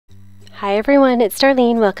Hi everyone, it's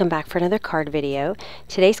Darlene. Welcome back for another card video.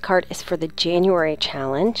 Today's card is for the January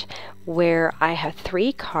challenge, where I have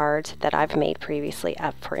 3 cards that I've made previously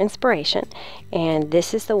up for inspiration, and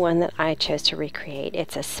this is the one that I chose to recreate.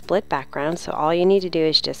 It's a split background, so all you need to do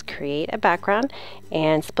is just create a background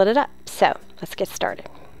and split it up. So let's get started.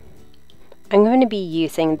 I'm going to be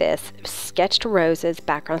using this Sketched Roses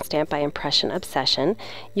background stamp by Impression Obsession.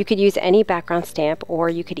 You could use any background stamp, or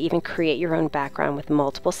you could even create your own background with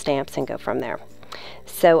multiple stamps and go from there.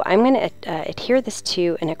 So I'm going to adhere this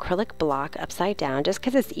to an acrylic block upside down, just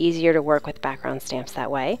because it's easier to work with background stamps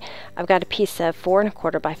that way. I've got a piece of 4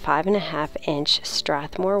 1/4 by 5 1/2 inch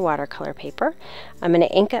Strathmore watercolor paper. I'm going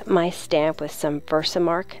to ink up my stamp with some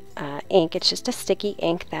Versamark ink. It's just a sticky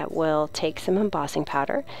ink that will take some embossing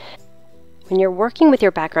powder. When you're working with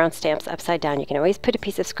your background stamps upside down, you can always put a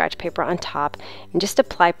piece of scratch paper on top and just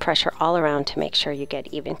apply pressure all around to make sure you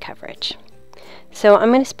get even coverage. So I'm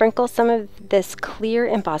going to sprinkle some of this clear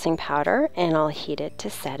embossing powder and I'll heat it to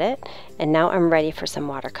set it. And now I'm ready for some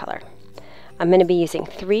watercolor. I'm going to be using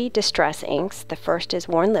 3 distress inks. The first is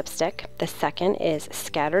Worn Lipstick, the second is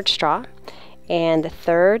Scattered Straw, and the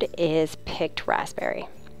third is Picked Raspberry.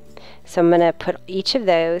 So I'm going to put each of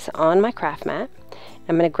those on my craft mat.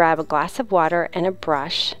 I'm going to grab a glass of water and a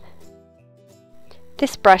brush.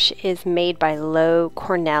 This brush is made by Lowe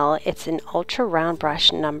Cornell. It's an ultra round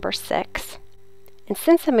brush number 6. And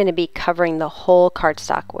since I'm going to be covering the whole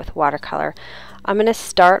cardstock with watercolor, I'm going to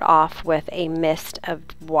start off with a mist of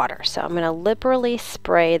water. So I'm going to liberally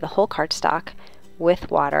spray the whole cardstock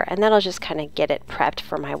with water, and that'll just kind of get it prepped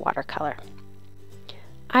for my watercolor.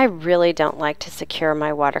 I really don't like to secure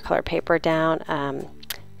my watercolor paper down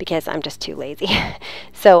because I'm just too lazy.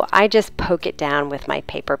 So I just poke it down with my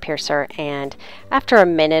paper piercer, and after a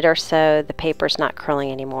minute or so the paper's not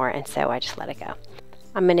curling anymore, and so I just let it go.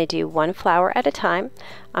 I'm going to do one flower at a time.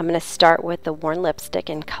 I'm going to start with the Worn Lipstick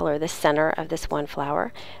and color the center of this one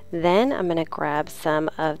flower. Then I'm going to grab some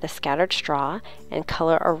of the Scattered Straw and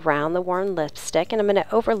color around the Worn Lipstick, and I'm going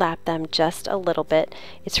to overlap them just a little bit.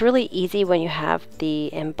 It's really easy when you have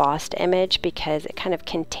the embossed image because it kind of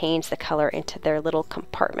contains the color into their little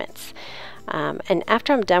compartments. And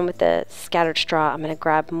after I'm done with the Scattered Straw, I'm going to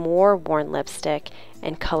grab more Worn Lipstick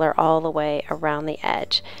and color all the way around the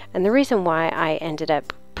edge. And the reason why I ended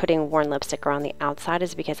up putting Worn Lipstick around the outside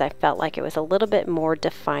is because I felt like it was a little bit more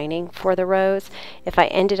defining for the rose. If I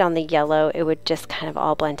ended on the yellow, it would just kind of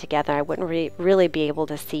all blend together. I wouldn't really be able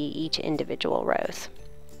to see each individual rose.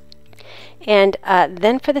 And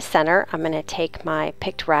then for the center, I'm going to take my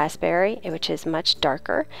Picked Raspberry, which is much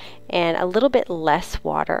darker, and a little bit less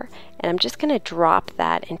water, and I'm just going to drop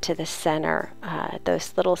that into the center,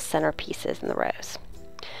 those little center pieces in the rose.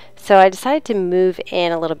 So I decided to move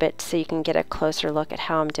in a little bit so you can get a closer look at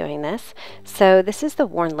how I'm doing this. So this is the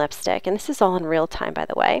Worn Lipstick, and this is all in real time, by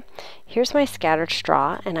the way. Here's my Scattered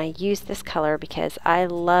Straw, and I use this color because I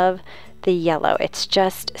love the yellow. It's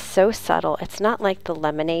just so subtle. It's not like the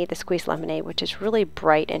lemonade, the Squeeze Lemonade, which is really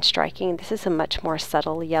bright and striking. This is a much more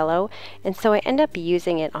subtle yellow, and so I end up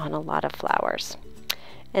using it on a lot of flowers.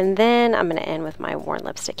 And then I'm going to end with my Worn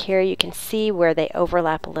Lipstick here. You can see where they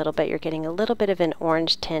overlap a little bit. You're getting a little bit of an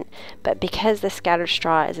orange tint, but because the Scattered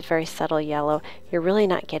Straw is a very subtle yellow, you're really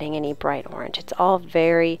not getting any bright orange. It's all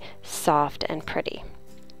very soft and pretty.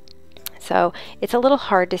 So it's a little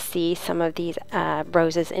hard to see some of these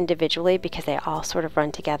roses individually because they all sort of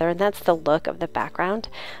run together, and that's the look of the background.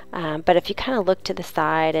 But if you kind of look to the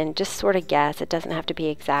side and just sort of guess, it doesn't have to be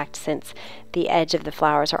exact since the edge of the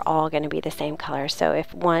flowers are all going to be the same color. So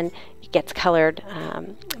if one gets colored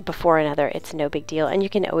before another, it's no big deal, and you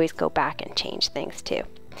can always go back and change things too.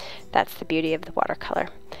 That's the beauty of the watercolor.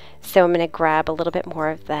 So I'm going to grab a little bit more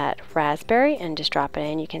of that raspberry and just drop it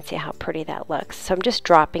in. You can see how pretty that looks. So I'm just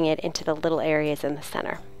dropping it into the little areas in the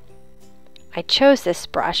center. I chose this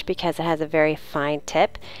brush because it has a very fine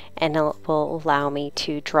tip and it will allow me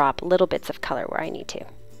to drop little bits of color where I need to.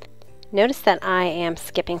 Notice that I am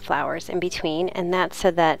skipping flowers in between, and that's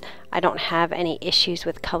so that I don't have any issues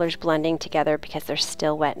with colors blending together because they're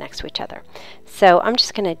still wet next to each other. So I'm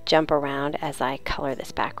just going to jump around as I color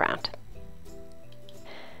this background.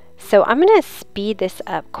 So I'm going to speed this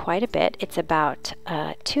up quite a bit. It's about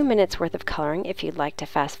 2 minutes worth of coloring if you'd like to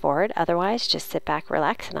fast forward. Otherwise, just sit back,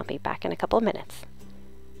 relax, and I'll be back in a couple of minutes.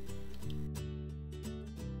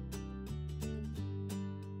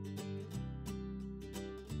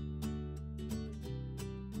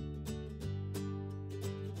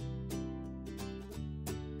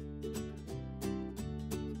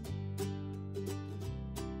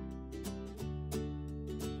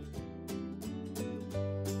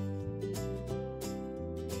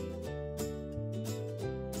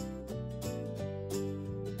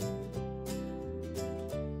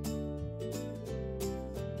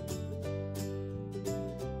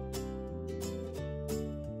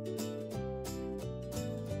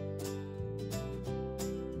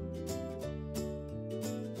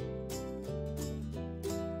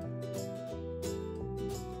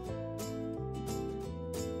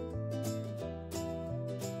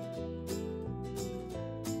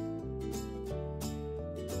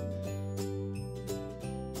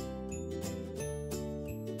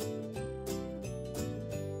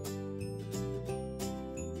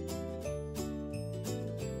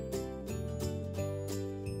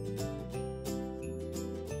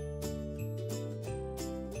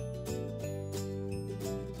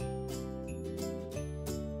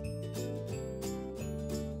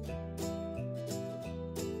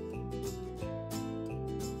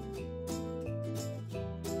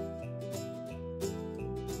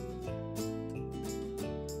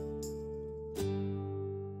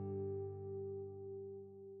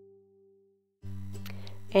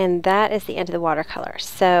 And that is the end of the watercolor.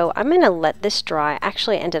 So I'm going to let this dry.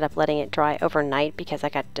 Actually, I ended up letting it dry overnight because I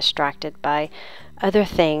got distracted by other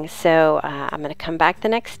things. So I'm going to come back the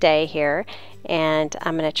next day here, and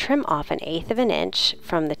I'm going to trim off 1/8 of an inch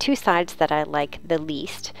from the two sides that I like the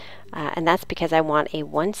least. And that's because I want a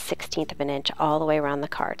 1/16 of an inch all the way around the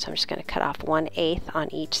card. So I'm just going to cut off 1/8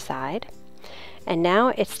 on each side. And now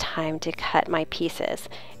it's time to cut my pieces.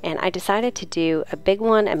 And I decided to do a big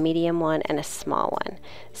one, a medium one, and a small one.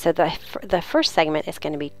 So the first segment is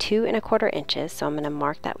going to be 2 1/4 inches. So I'm going to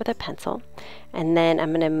mark that with a pencil. And then I'm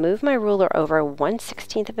going to move my ruler over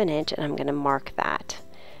 1/16 of an inch, and I'm going to mark that.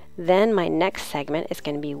 Then my next segment is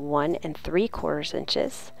going to be 1 3/4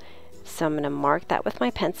 inches. So I'm going to mark that with my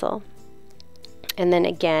pencil. And then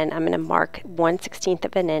again, I'm going to mark 1/16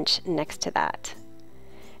 of an inch next to that.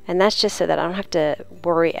 And that's just so that I don't have to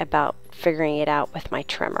worry about figuring it out with my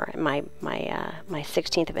trimmer. My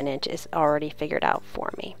 1/16 of an inch is already figured out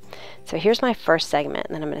for me. So here's my first segment,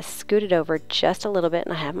 and then I'm going to scoot it over just a little bit,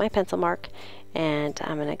 and I have my pencil mark, and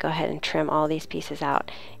I'm going to go ahead and trim all these pieces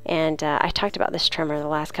out. And I talked about this trimmer the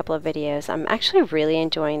last couple of videos. I'm actually really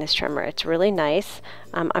enjoying this trimmer. It's really nice.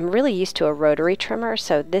 I'm really used to a rotary trimmer,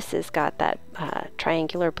 so this has got that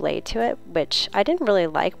triangular blade to it, which I didn't really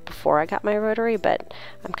like before I got my rotary, but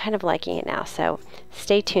I'm kind of liking it now. So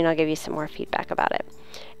stay tuned, I'll give you some more feedback about it.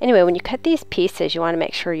 Anyway, when you cut these pieces, you want to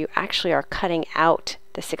make sure you actually are cutting out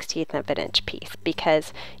the 1/16 of an inch piece,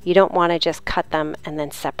 because you don't want to just cut them and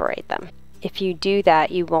then separate them. If you do that,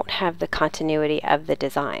 you won't have the continuity of the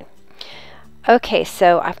design. Okay,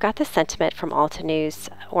 so I've got the sentiment from Altenews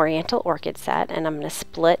Oriental Orchid set, and I'm going to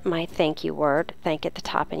split my thank you word, thank at the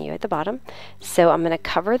top and you at the bottom. So I'm going to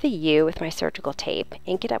cover the U with my surgical tape,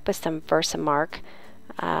 ink it up with some Versamark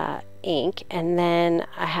ink, and then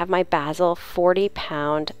I have my Bazzill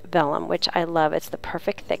 40-pound vellum, which I love. It's the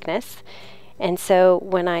perfect thickness. And so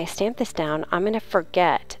when I stamp this down, I'm going to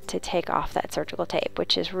forget to take off that surgical tape,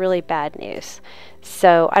 which is really bad news.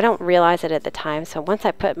 So I don't realize it at the time. So once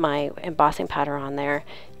I put my embossing powder on there,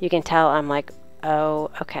 you can tell I'm like,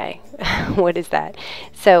 oh, okay, what is that?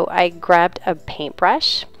 So I grabbed a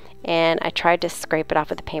paintbrush, and I tried to scrape it off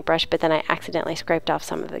with the paintbrush, but then I accidentally scraped off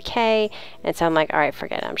some of the K, and so I'm like, all right,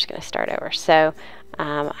 forget it, I'm just going to start over. So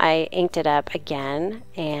I inked it up again,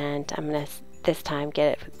 and I'm going to this time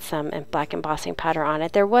get it with some black embossing powder on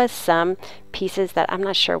it. There was some pieces that I'm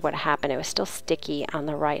not sure what happened. It was still sticky on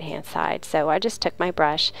the right hand side. So I just took my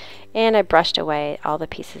brush and I brushed away all the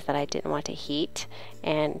pieces that I didn't want to heat,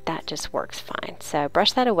 and that just works fine. So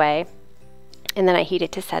brush that away, and then I heat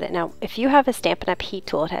it to set it. Now, if you have a Stampin' Up! Heat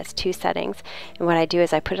tool, it has 2 settings, and what I do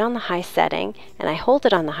is I put it on the high setting, and I hold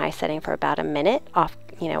it on the high setting for about a minute off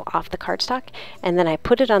the cardstock, and then I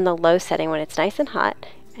put it on the low setting when it's nice and hot,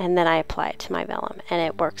 and then I apply it to my vellum, and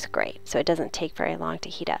it works great. So it doesn't take very long to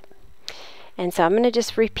heat up. And so I'm going to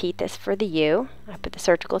just repeat this for the U. I put the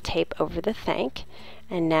surgical tape over the thank,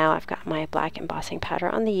 and now I've got my black embossing powder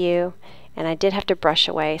on the U, and I did have to brush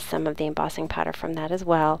away some of the embossing powder from that as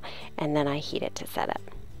well, and then I heat it to set up.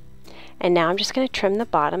 And now I'm just going to trim the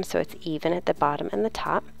bottom so it's even at the bottom and the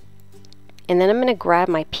top. And then I'm going to grab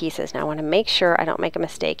my pieces. Now I want to make sure I don't make a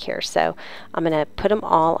mistake here. So I'm going to put them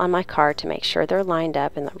all on my card to make sure they're lined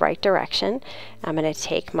up in the right direction. I'm going to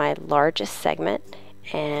take my largest segment,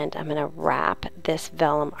 and I'm going to wrap this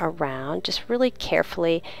vellum around just really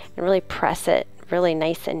carefully and really press it really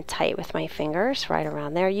nice and tight with my fingers right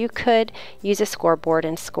around there. You could use a scoreboard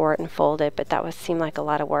and score it and fold it, but that would seem like a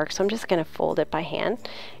lot of work. So I'm just going to fold it by hand,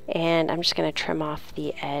 and I'm just going to trim off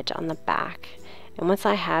the edge on the back. And once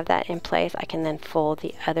I have that in place, I can then fold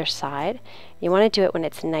the other side. You want to do it when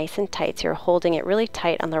it's nice and tight, so you're holding it really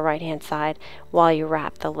tight on the right hand side while you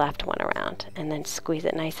wrap the left one around, and then squeeze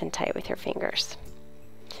it nice and tight with your fingers.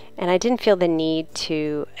 And I didn't feel the need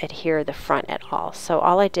to adhere the front at all. So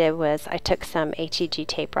all I did was I took some HEG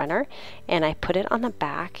tape runner and I put it on the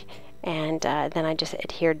back, and then I just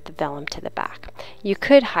adhered the vellum to the back. You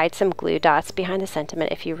could hide some glue dots behind the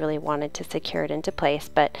sentiment if you really wanted to secure it into place,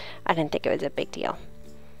 but I didn't think it was a big deal.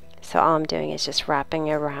 So all I'm doing is just wrapping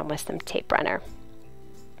it around with some tape runner.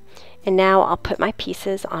 And now I'll put my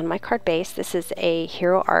pieces on my card base. This is a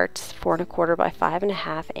Hero Arts 4 1/4 by 5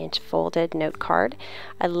 1/2 inch folded note card.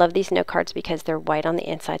 I love these note cards because they're white on the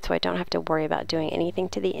inside, so I don't have to worry about doing anything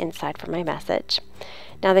to the inside for my message.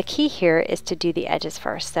 Now the key here is to do the edges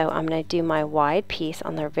first. So I'm going to do my wide piece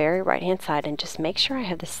on the very right hand side and just make sure I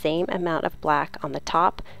have the same amount of black on the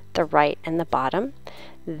top, the right, and the bottom.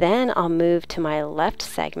 Then I'll move to my left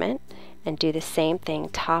segment and do the same thing,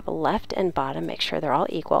 top, left, and bottom. Make sure they're all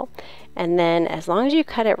equal. And then as long as you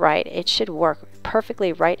cut it right, it should work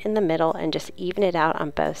perfectly right in the middle, and just even it out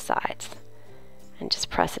on both sides. and just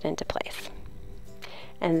press it into place.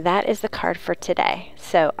 And that is the card for today.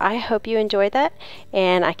 So I hope you enjoyed that,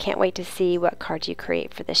 and I can't wait to see what cards you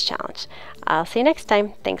create for this challenge. I'll see you next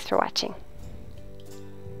time. Thanks for watching.